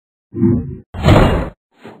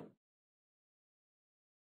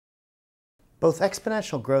Both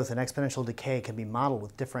exponential growth and exponential decay can be modeled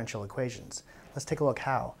with differential equations. Let's take a look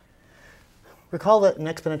how. Recall that an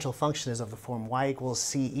exponential function is of the form y equals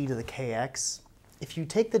c e to the kx. If you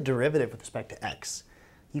take the derivative with respect to x,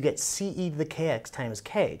 you get c e to the kx times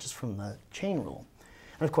k, just from the chain rule.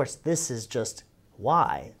 And of course, this is just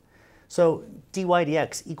y. So dy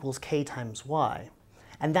dx equals k times y.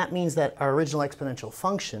 And that means that our original exponential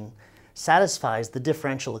function satisfies the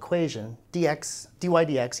differential equation dy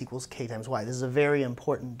dx equals k times y. This is a very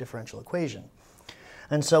important differential equation.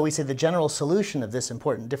 And so we say the general solution of this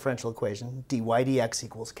important differential equation, dy dx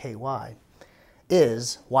equals ky,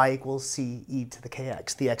 is y equals c e to the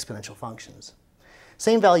kx, the exponential functions.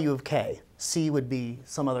 Same value of k. C would be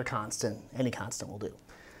some other constant. Any constant will do.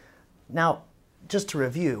 Now, just to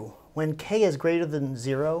review, when k is greater than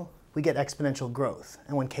 0, we get exponential growth.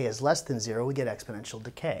 And when k is less than 0, we get exponential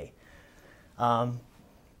decay. And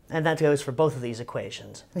that goes for both of these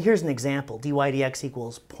equations. And here's an example. Dy dx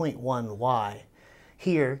equals 0.1y.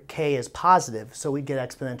 Here, k is positive, so we get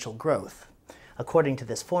exponential growth. According to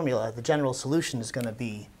this formula, the general solution is going to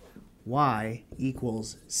be y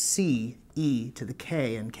equals c e to the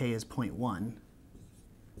k, and k is 0.1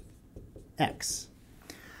 x.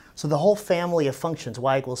 So the whole family of functions,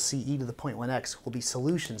 y equals c e to the 0.1 x, will be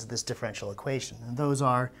solutions of this differential equation. And those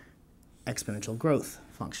are exponential growth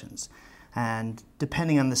functions. And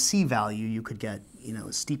depending on the c value, you could get,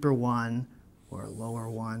 a steeper one or a lower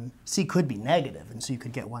one. C could be negative, and so you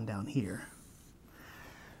could get one down here.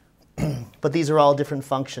 But these are all different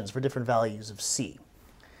functions for different values of c.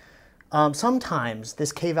 Sometimes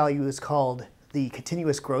this k value is called the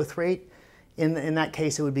continuous growth rate. In that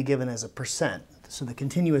case, it would be given as a percent. So the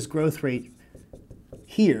continuous growth rate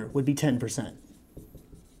here would be 10%.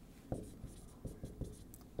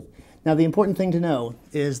 Now, the important thing to know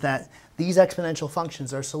is that these exponential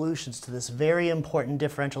functions are solutions to this very important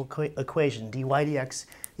differential equation, dy dx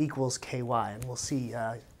equals ky. And we'll see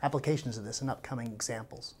applications of this in upcoming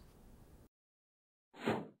examples.